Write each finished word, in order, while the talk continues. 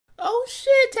Oh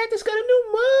shit, Tactics got a new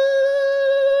move.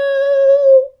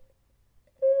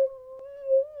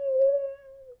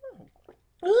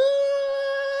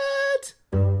 What?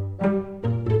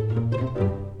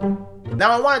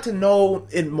 Now I wanted to know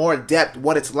in more depth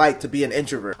what it's like to be an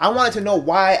introvert. I wanted to know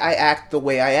why I act the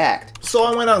way I act. So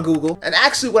I went on Google, and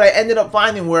actually what I ended up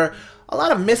finding were a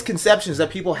lot of misconceptions that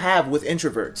people have with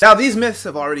introverts. Now, these myths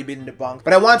have already been debunked,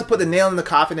 but I wanted to put the nail in the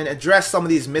coffin and address some of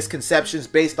these misconceptions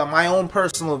based on my own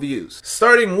personal views.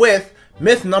 Starting with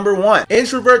myth number 1.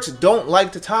 Introverts don't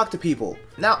like to talk to people.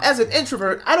 Now, as an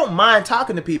introvert, I don't mind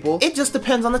talking to people. It just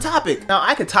depends on the topic. Now,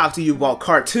 I could talk to you about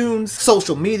cartoons,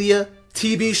 social media,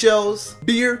 TV shows,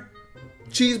 beer,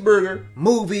 cheeseburger,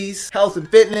 movies, health and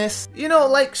fitness, you know,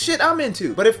 like shit I'm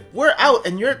into. But if we're out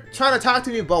and you're trying to talk to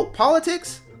me about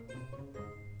politics,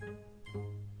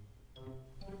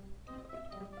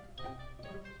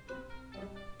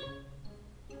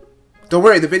 don't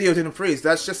worry, the video didn't freeze.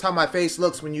 That's just how my face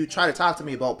looks when you try to talk to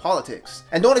me about politics.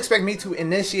 And don't expect me to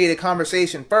initiate a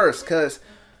conversation first, because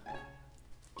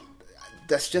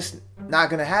that's just not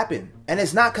gonna happen. And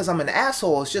it's not because I'm an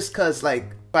asshole, it's just because, like,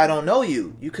 if I don't know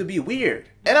you, you could be weird.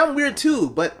 And I'm weird too,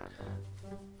 but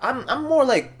I'm more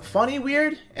like funny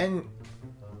weird, and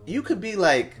you could be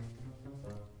like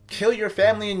kill your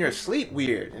family in your sleep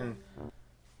weird. And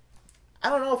I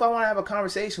don't know if I want to have a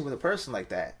conversation with a person like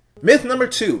that. Myth number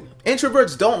 2.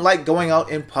 Introverts don't like going out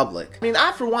in public. I mean,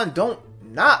 I for one don't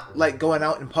not like going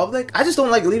out in public. I just don't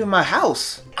like leaving my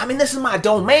house. I mean, this is my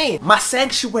domain, my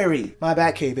sanctuary, my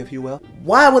bat cave, if you will.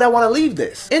 Why would I want to leave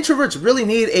this? Introverts really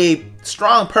need a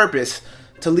strong purpose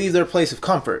to leave their place of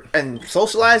comfort. And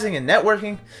socializing and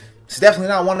networking is definitely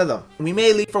not one of them. We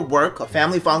may leave for work, a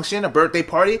family function, a birthday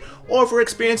party, or if we're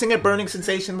experiencing a burning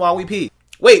sensation while we pee.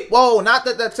 Wait, whoa, not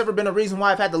that that's ever been a reason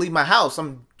why I've had to leave my house.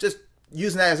 I'm just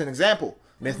using that as an example.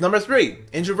 Myth number 3.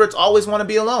 Introverts always want to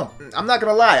be alone. I'm not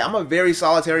gonna lie, I'm a very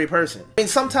solitary person. I mean,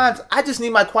 sometimes I just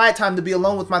need my quiet time to be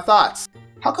alone with my thoughts.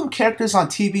 How come characters on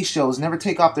TV shows never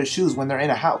take off their shoes when they're in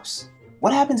a house?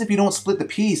 What happens if you don't split the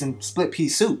peas and split pea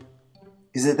soup?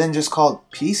 Is it then just called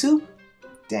pea soup?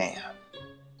 Damn.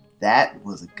 That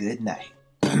was a good night.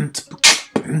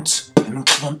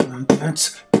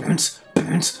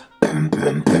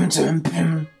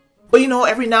 But you know,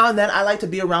 every now and then I like to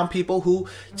be around people who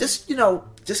just, you know,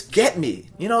 just get me.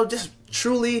 You know, just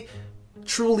truly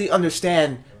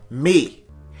understand me.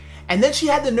 And then she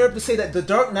had the nerve to say that The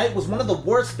Dark Knight was one of the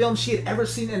worst films she had ever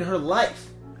seen in her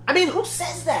life. I mean, who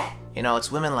says that? You know, it's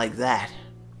women like that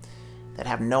that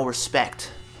have no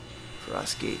respect for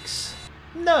us geeks.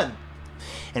 None.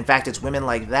 In fact, it's women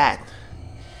like that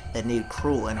that need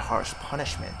cruel and harsh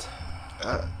punishment.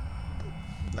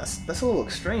 That's a little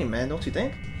extreme, man, don't you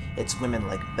think? It's women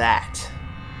like that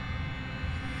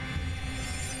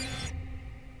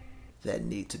that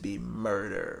need to be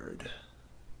murdered.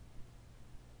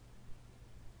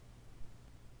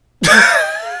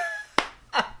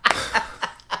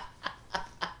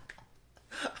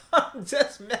 I'm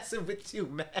just messing with you,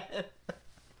 man.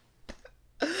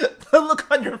 The look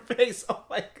on your face, oh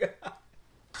my god.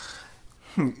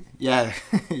 Yeah,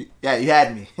 yeah, you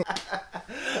had me.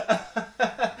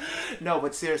 No,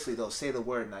 but seriously though, say the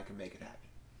word and I can make it happen.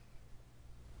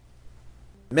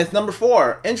 Myth number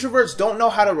 4. Introverts don't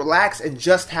know how to relax and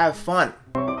just have fun.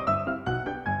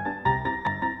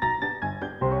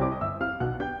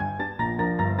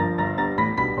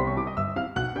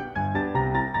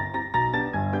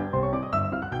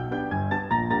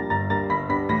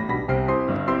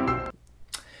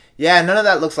 Yeah, none of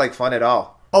that looks like fun at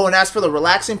all. Oh, and as for the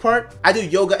relaxing part, I do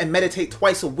yoga and meditate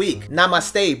twice a week.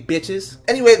 Namaste, bitches.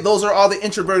 Anyway, those are all the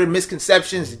introverted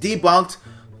misconceptions debunked.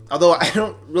 Although I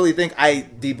don't really think I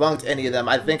debunked any of them.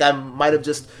 I think I might have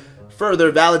just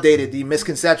further validated the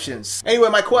misconceptions. Anyway,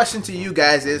 my question to you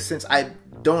guys is, since I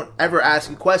don't ever ask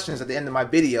you questions at the end of my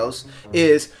videos,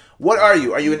 is what are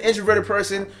you? Are you an introverted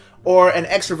person or an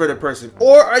extroverted person?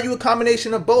 Or are you a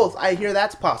combination of both? I hear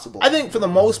that's possible. I think for the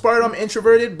most part I'm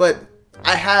introverted, but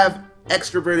I have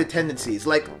extroverted tendencies.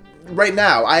 Like right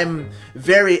now, I'm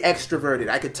very extroverted.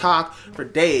 I could talk for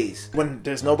days. When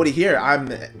there's nobody here, I'm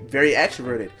very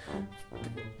extroverted,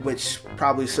 which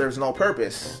probably serves no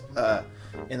purpose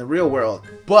in the real world.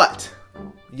 But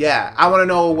yeah, I want to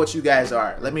know what you guys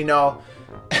are. Let me know.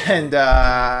 And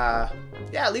yeah,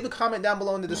 leave a comment down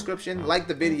below in the description. Like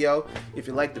the video if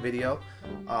you like the video.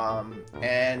 Yeah,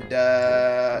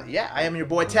 I am your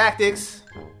boy Tactics,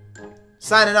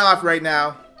 signing off right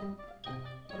now.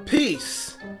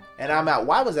 Peace. And I'm out.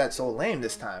 Why was that so lame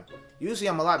this time? Usually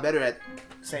I'm a lot better at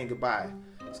saying goodbye.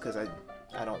 It's because I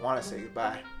don't want to say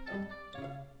goodbye.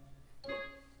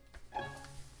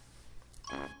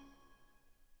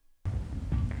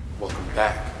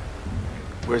 back.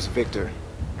 Where's Victor?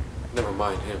 Never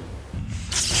mind him.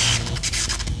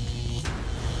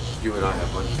 You and I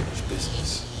have unfinished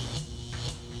business.